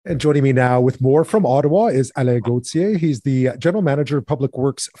And joining me now with more from Ottawa is Alain Gonthier. He's the General Manager of Public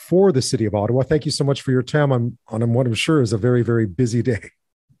Works for the City of Ottawa. Thank you so much for your time on what I'm sure is a very, very busy day.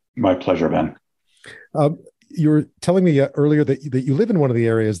 My pleasure, Ben. You were telling me earlier that you live in one of the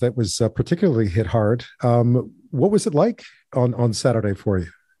areas that was particularly hit hard. What was it like on Saturday for you?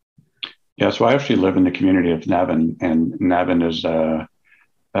 Yeah, so I actually live in the community of Navan, and Navan is a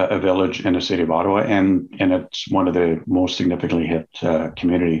village in the city of Ottawa, and it's one of the most significantly hit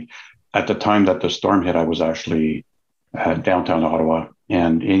community. At the time that the storm hit, I was actually downtown Ottawa,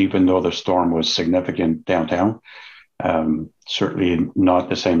 and even though the storm was significant downtown, certainly not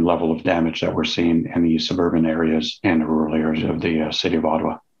the same level of damage that we're seeing in the suburban areas and the rural areas of the city of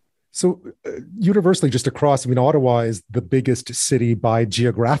Ottawa. So, universally, just across, I mean, Ottawa is the biggest city by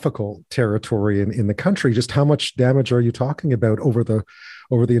geographical territory in the country. Just how much damage are you talking about over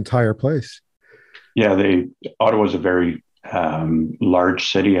the entire place? Yeah, Ottawa is a very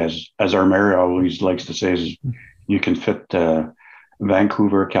large city, as our mayor always likes to say, is you can fit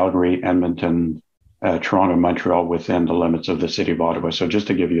Vancouver, Calgary, Edmonton, Toronto, Montreal within the limits of the city of Ottawa. So just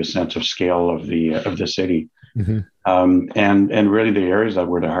to give you a sense of scale of the city, and really the areas that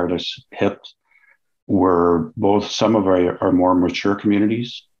were the hardest hit were both some of our more mature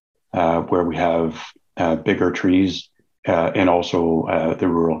communities where we have bigger trees, and also the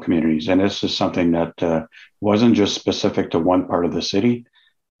rural communities. And this is something that wasn't just specific to one part of the city.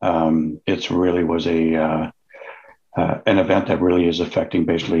 It's really was an event that really is affecting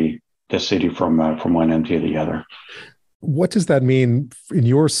basically the city from one end to the other. What does that mean in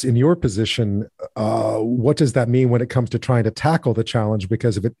your position? What does that mean when it comes to trying to tackle the challenge?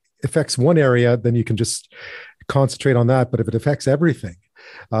 Because if it affects one area, then you can just concentrate on that. But if it affects everything,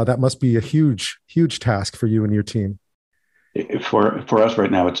 that must be a huge, huge task for you and your team. For us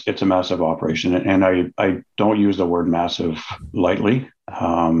right now, it's a massive operation, and I don't use the word massive lightly.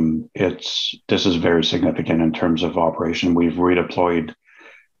 This is very significant in terms of operation. We've redeployed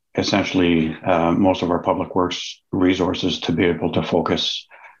essentially most of our public works resources to be able to focus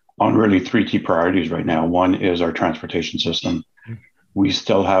on really three key priorities right now. One is our transportation system. We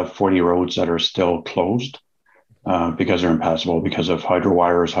still have 40 roads that are still closed because they're impassable because of hydro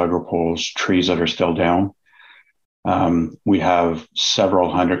wires, hydro poles, trees that are still down. We have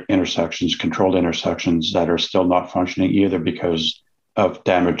several hundred intersections, controlled intersections that are still not functioning either because of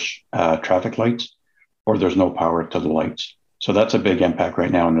damaged traffic lights or there's no power to the lights. So that's a big impact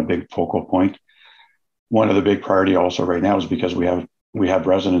right now and a big focal point. One of the big priority also right now is because we have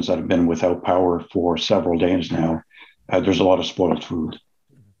residents that have been without power for several days now. There's a lot of spoiled food,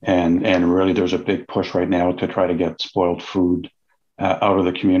 and really there's a big push right now to try to get spoiled food out of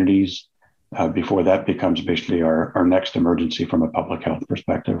the communities before that becomes basically our next emergency from a public health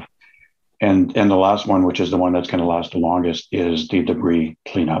perspective. And the last one, which is the one that's going to last the longest, is the debris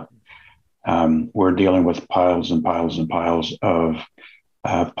cleanup. We're dealing with piles and piles and piles of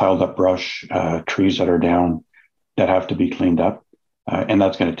piled up brush, trees that are down that have to be cleaned up, and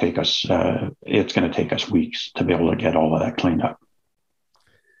that's going to take us. It's going to take us weeks to be able to get all of that cleaned up.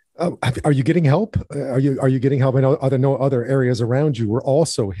 Are you getting help? Are you getting help? I know other areas around you were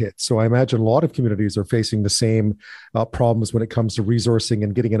also hit, so I imagine a lot of communities are facing the same problems when it comes to resourcing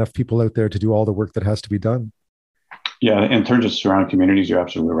and getting enough people out there to do all the work that has to be done. Yeah, in terms of surrounding communities, you're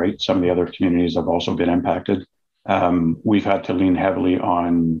absolutely right. Some of the other communities have also been impacted. We've had to lean heavily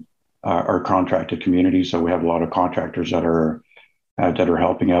on our contracted communities, so we have a lot of contractors that are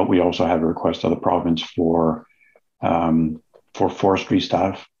helping out. We also have a request of the province for forestry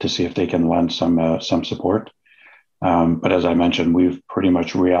staff to see if they can lend some support. But as I mentioned, we've pretty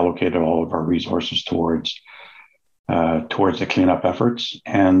much reallocated all of our resources towards the cleanup efforts,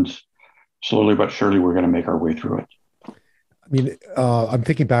 and slowly but surely we're going to make our way through it. I mean, I'm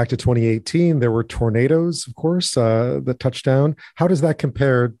thinking back to 2018. There were tornadoes, of course, that touched down. How does that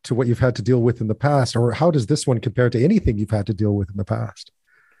compare to what you've had to deal with in the past, or how does this one compare to anything you've had to deal with in the past?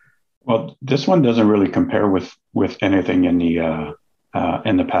 Well, this one doesn't really compare with anything in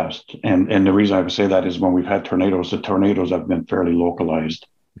the past, and the reason I would say that is when we've had tornadoes, the tornadoes have been fairly localized,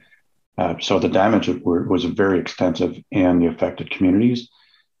 so the damage was very extensive in the affected communities,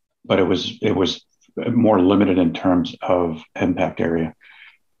 but it was more limited in terms of impact area.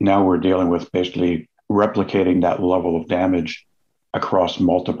 Now we're dealing with basically replicating that level of damage across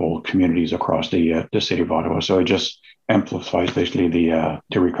multiple communities across the city of Ottawa. So it just amplifies basically the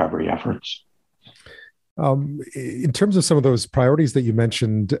recovery efforts. In terms of some of those priorities that you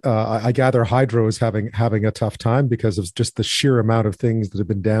mentioned, I gather hydro is having a tough time because of just the sheer amount of things that have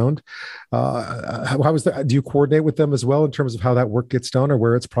been downed. How is that? Do you coordinate with them as well in terms of how that work gets done or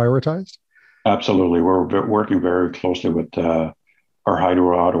where it's prioritized? Absolutely. We're working very closely with our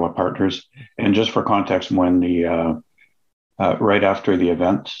Hydro Ottawa partners. And just for context, when the right after the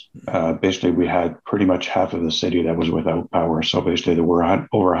event, basically we had pretty much half of the city that was without power. So basically there were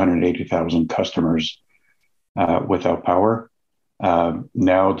over 180,000 customers without power.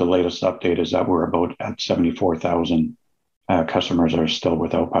 Now the latest update is that we're about at 74,000 customers are still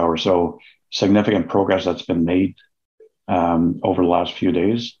without power. So significant progress that's been made over the last few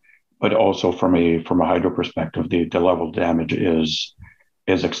days, but also from a hydro perspective, the level of damage is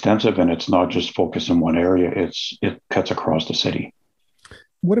extensive, and it's not just focused in one area. It cuts across the city.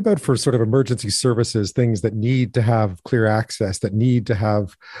 What about for sort of emergency services, things that need to have clear access, that need to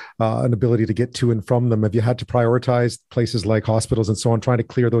have an ability to get to and from them? Have you had to prioritize places like hospitals and so on, trying to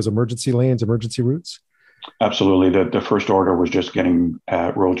clear those emergency lanes, emergency routes? Absolutely. The first order was just getting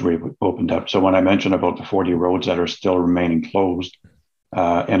roads opened up. So when I mentioned about the 40 roads that are still remaining closed,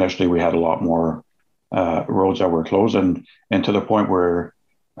 initially we had a lot more roads that were closed, and to the point where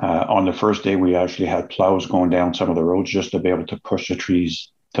on the first day we actually had plows going down some of the roads just to be able to push the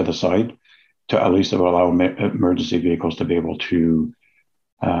trees to the side to at least allow emergency vehicles to be able to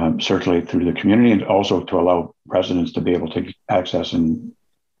circulate through the community, and also to allow residents to be able to access and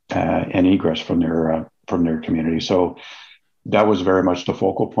egress from their community. So that was very much the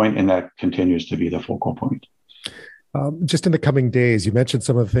focal point, and that continues to be the focal point. Just in the coming days, you mentioned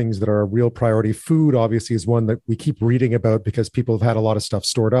some of the things that are a real priority. Food, obviously, is one that we keep reading about because people have had a lot of stuff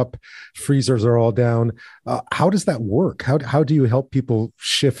stored up. Freezers are all down. How does that work? How do you help people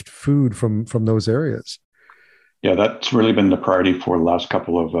shift food from those areas? Yeah, that's really been the priority for the last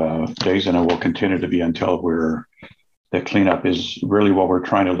couple of days, and it will continue to be until the cleanup is really what we're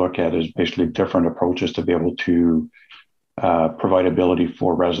trying to look at is basically different approaches to be able to provide ability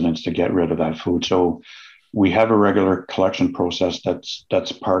for residents to get rid of that food. So we have a regular collection process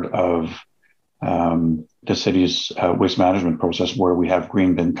that's part of the city's waste management process, where we have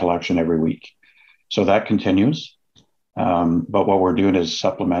green bin collection every week. So that continues. But what we're doing is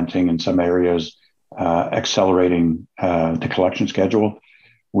supplementing in some areas, accelerating the collection schedule.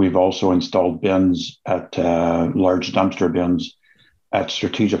 We've also installed bins at large dumpster bins at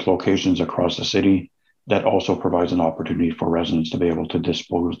strategic locations across the city. That also provides an opportunity for residents to be able to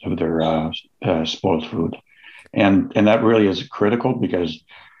dispose of their spoiled food. And that really is critical, because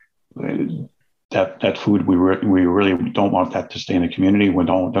that food, we really don't want that to stay in the community. We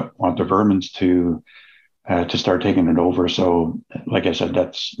don't want the vermin to start taking it over. So like I said,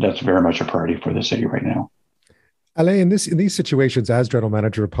 that's very much a priority for the city right now. Alain, in these situations, as general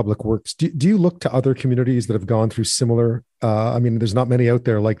manager of public works, do you look to other communities that have gone through similar? I mean, there's not many out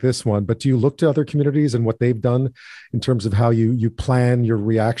there like this one, but do you look to other communities and what they've done in terms of how you plan your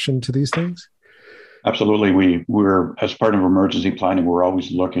reaction to these things? Absolutely. We're as part of emergency planning, we're always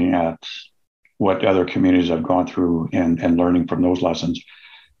looking at what other communities have gone through and learning from those lessons.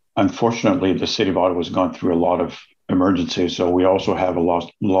 Unfortunately, the city of Ottawa has gone through a lot of emergencies, so we also have a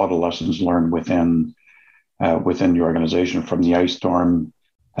lot of lessons learned within the organization, from the ice storm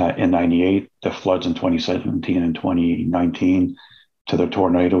in '98, the floods in 2017 and 2019, to the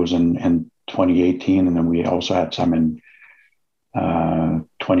tornadoes in 2018, and then we also had some in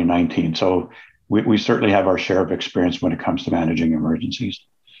 2019. So we certainly have our share of experience when it comes to managing emergencies.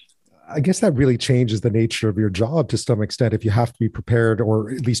 I guess that really changes the nature of your job to some extent, if you have to be prepared, or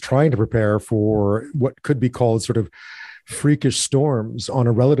at least trying to prepare for what could be called sort of freakish storms on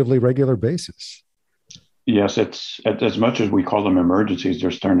a relatively regular basis. Yes, it's as much as we call them emergencies,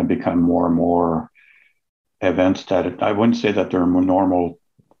 they're starting to become more and more events that I wouldn't say that they're a normal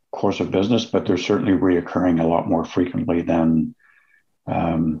course of business, but they're certainly reoccurring a lot more frequently than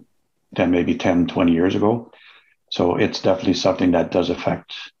maybe 10, 20 years ago. So it's definitely something that does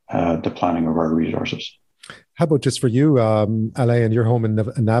affect the planning of our resources. How about just for you, Alain, and your home in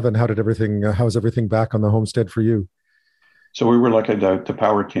Navan? How's everything back on the homestead for you? So we were lucky that the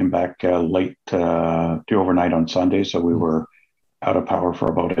power came back late the overnight on Sunday. So we were out of power for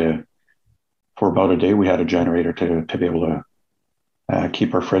about a day. We had a generator to be able to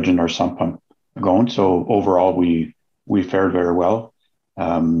keep our fridge and our sump pump going. So overall, we fared very well.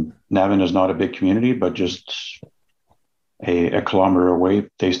 Navan is not a big community, but just a kilometer away,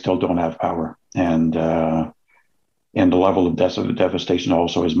 they still don't have power, and the level of devastation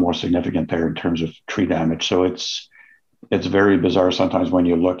also is more significant there in terms of tree damage. So it's very bizarre sometimes when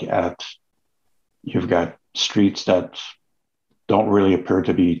you look at, you've got streets that don't really appear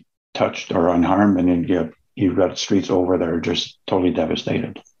to be touched or unharmed, and then you've got streets over that are just totally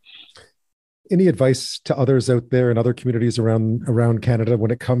devastated. Any advice to others out there in other communities around Canada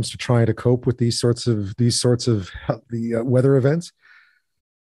when it comes to trying to cope with these sorts of the weather events?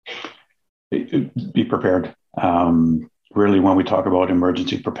 Be prepared. really, when we talk about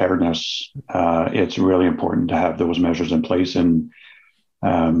emergency preparedness, it's really important to have those measures in place and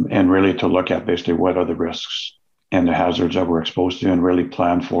really to look at basically what are the risks and the hazards that we're exposed to, and really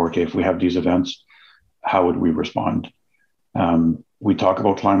plan for, okay, if we have these events, how would we respond? We talk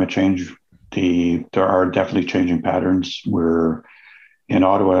about climate change. There are definitely changing patterns. We're in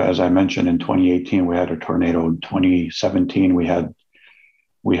Ottawa, as I mentioned, in 2018, we had a tornado. In 2017, we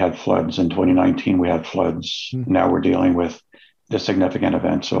had floods. In 2019, we had floods. Now we're dealing with this significant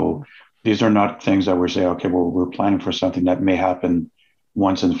event. So these are not things that we're saying, okay, well, we're planning for something that may happen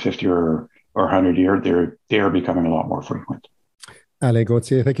once in 50 or 100 years. They are becoming a lot more frequent. Alan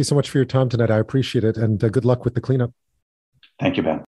Gonthier, thank you so much for your time tonight. I appreciate it. And good luck with the cleanup. Thank you, Ben.